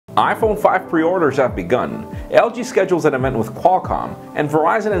iPhone 5 pre-orders have begun, LG schedules an event with Qualcomm, and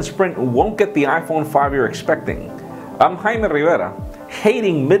Verizon and Sprint won't get the iPhone 5 you're expecting. I'm Jaime Rivera,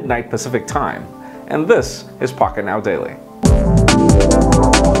 hating midnight Pacific time, and this is Pocketnow Daily.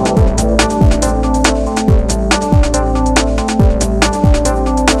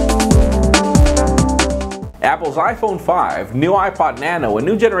 Apple's iPhone 5, new iPod Nano, and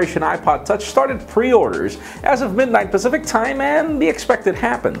new generation iPod Touch started pre-orders as of midnight Pacific time, and the expected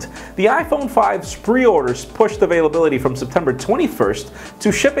happened. The iPhone 5's pre-orders pushed availability from September 21st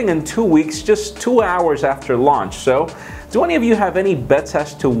to shipping in 2 weeks, just 2 hours after launch. So, do any of you have any bets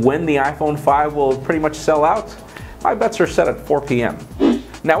as to when the iPhone 5 will pretty much sell out? My bets are set at 4 p.m.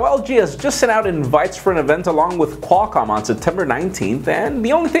 Now, LG has just sent out invites for an event along with Qualcomm on September 19th, and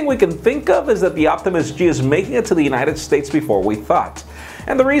the only thing we can think of is that the Optimus G is making it to the United States before we thought.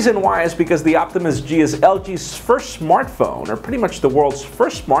 And the reason why is because the Optimus G is LG's first smartphone, or pretty much the world's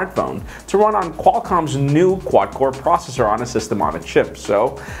first smartphone, to run on Qualcomm's new quad-core processor on a system on a chip.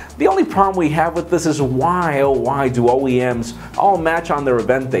 So, the only problem we have with this is why, oh why, do OEMs all match on their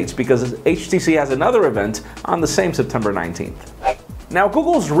event dates, because HTC has another event on the same September 19th. Now,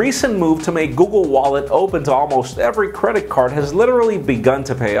 Google's recent move to make Google Wallet open to almost every credit card has literally begun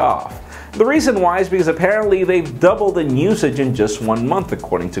to pay off. The reason why is because apparently they've doubled in usage in just 1 month,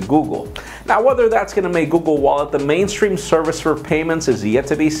 according to Google. Now, whether that's going to make Google Wallet the mainstream service for payments is yet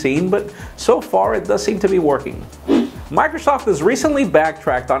to be seen, but so far it does seem to be working. Microsoft has recently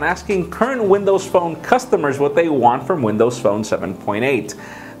backtracked on asking current Windows Phone customers what they want from Windows Phone 7.8.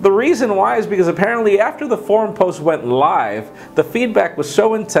 The reason why is because apparently after the forum post went live, the feedback was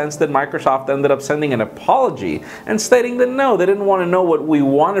so intense that Microsoft ended up sending an apology and stating that no, they didn't want to know what we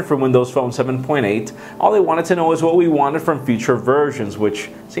wanted from Windows Phone 7.8. All they wanted to know is what we wanted from future versions,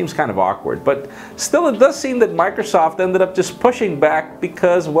 which seems kind of awkward. But still, it does seem that Microsoft ended up just pushing back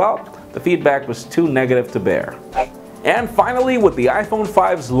because, well, the feedback was too negative to bear. And finally, with the iPhone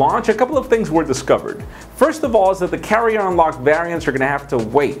 5's launch, a couple of things were discovered. First of all is that the carrier unlocked variants are going to have to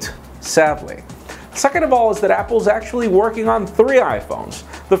wait, sadly. Second of all is that Apple's actually working on 3 iPhones.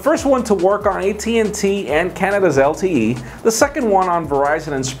 The first one to work on AT&T and Canada's LTE, the second one on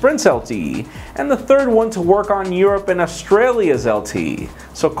Verizon and Sprint's LTE, and the third one to work on Europe and Australia's LTE.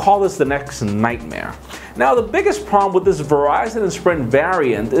 So call this the next nightmare. Now, the biggest problem with this Verizon and Sprint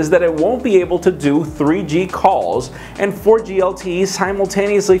variant is that it won't be able to do 3G calls and 4G LTE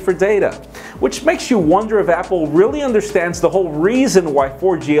simultaneously for data, which makes you wonder if Apple really understands the whole reason why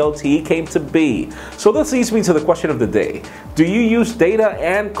 4G LTE came to be. So this leads me to the question of the day. Do you use data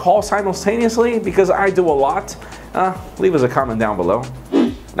and call simultaneously? Because I do a lot. Leave us a comment down below.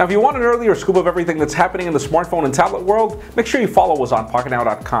 Now, if you want an earlier scoop of everything that's happening in the smartphone and tablet world, make sure you follow us on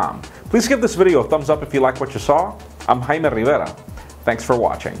Pocketnow.com. Please give this video a thumbs up if you like what you saw. I'm Jaime Rivera. Thanks for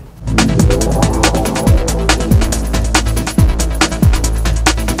watching.